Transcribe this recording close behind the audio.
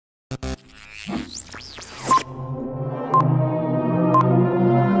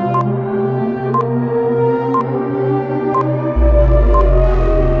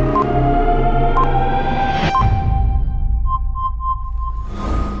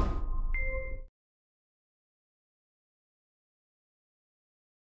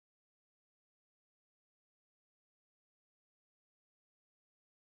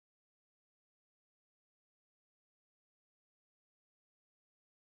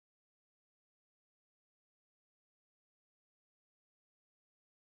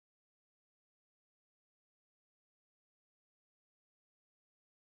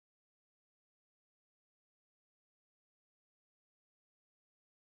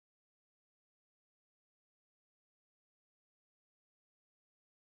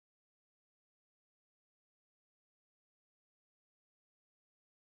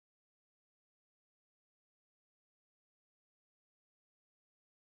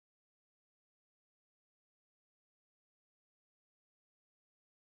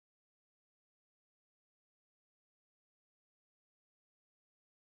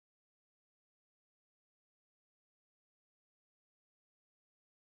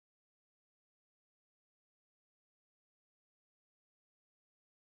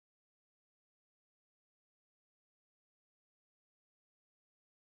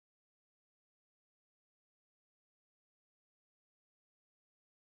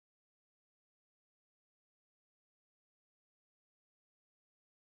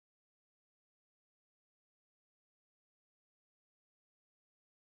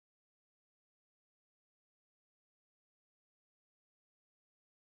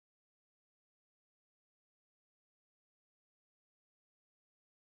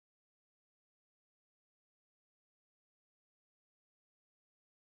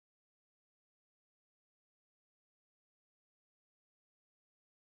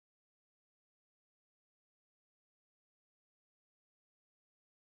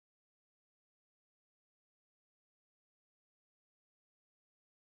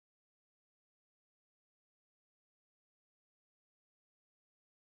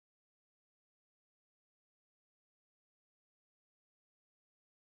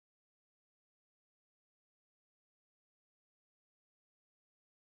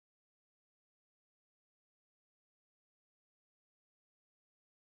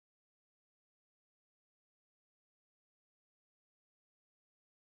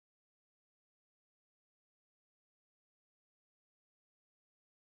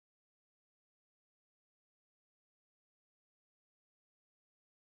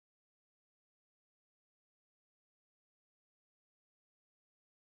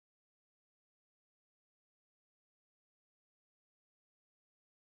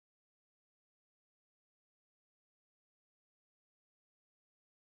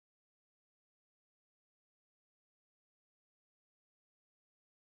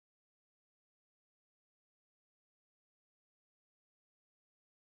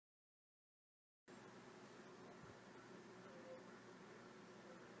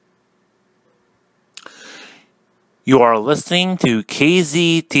You are listening to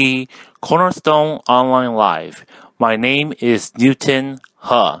KZT Cornerstone Online Live. My name is Newton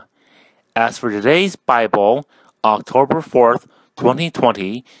He. As for today's Bible, October 4th,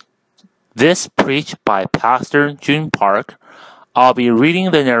 2020, this preached by Pastor Joon Park, I'll be reading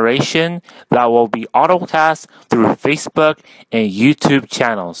the narration that will be autocast through Facebook and YouTube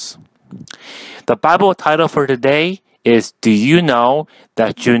channels. The Bible title for today is Do You Know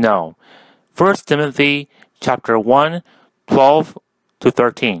That You Know? 1 Timothy chapter 1, 12 to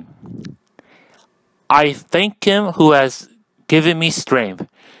 13. I thank him who has given me strength,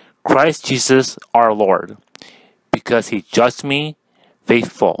 Christ Jesus our Lord, because he judged me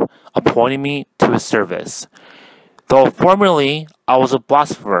faithful, appointing me to his service. Though formerly I was a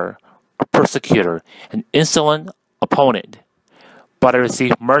blasphemer, a persecutor, an insolent opponent, but I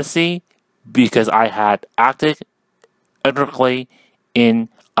received mercy because I had acted ignorantly in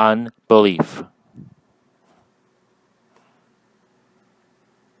unbelief.